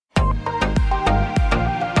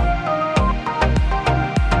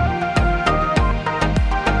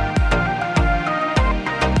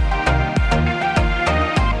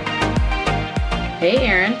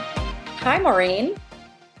I'm Maureen.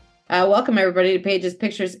 Welcome everybody to Pages,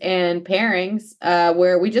 Pictures, and Pairings,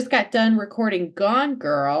 where we just got done recording Gone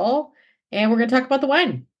Girl, and we're going to talk about the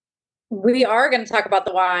wine. We are going to talk about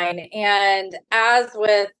the wine, and as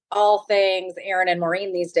with all things Erin and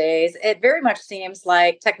Maureen these days, it very much seems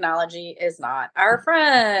like technology is not our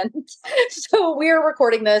friend. So we are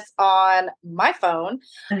recording this on my phone,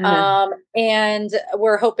 and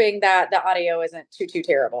we're hoping that the audio isn't too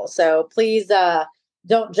terrible. So please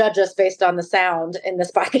don't judge us based on the sound in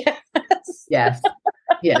this podcast. Yes,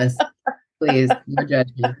 please, no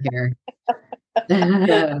judgment here.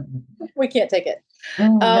 We can't take it.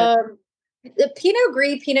 The Pinot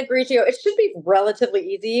Gris, Pinot Grigio, it should be relatively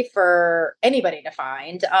easy for anybody to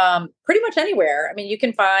find, pretty much anywhere. I mean, you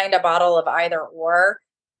can find a bottle of either or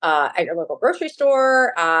at your local grocery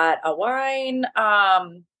store, at a wine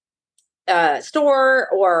store,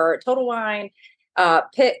 or Total Wine.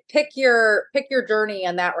 Pick your journey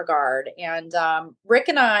in that regard. And Rick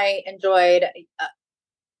and I enjoyed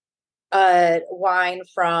a wine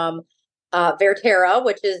from Verterra,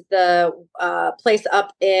 which is the place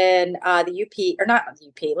up in the UP, or not the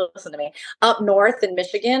UP, listen to me, up north in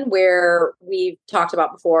Michigan, where we've talked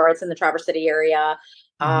about before. It's in the Traverse City area.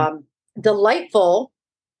 Delightful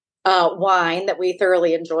wine that we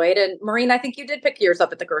thoroughly enjoyed. And Maureen, I think you did pick yours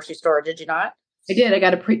up at the grocery store, did you not? I did. I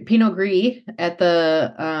got a Pinot Gris at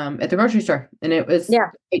the grocery store, and it was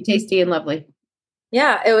quite tasty and lovely.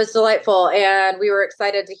 Yeah, it was delightful, and we were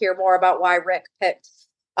excited to hear more about why Rick picked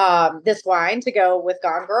this wine to go with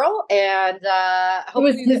Gone Girl, and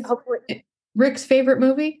hopefully Rick's favorite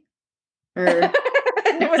movie. Or...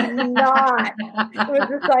 It was not. It was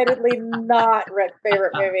decidedly not Rick's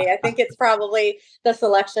favorite movie. I think it's probably the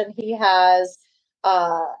selection he has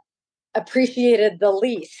appreciated the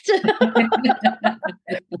least.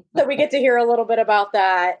 So we get to hear a little bit about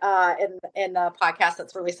that in the podcast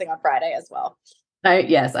that's releasing on Friday as well.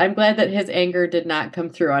 Yes, I'm glad that his anger did not come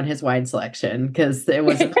through on his wine selection, because it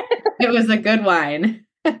was a good wine.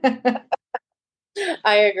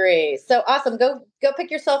 I agree. So awesome. Go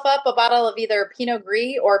pick yourself up a bottle of either Pinot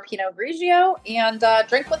Gris or Pinot Grigio and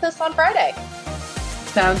drink with us on Friday.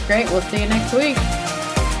 Sounds great. We'll see you next week.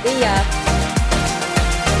 See ya.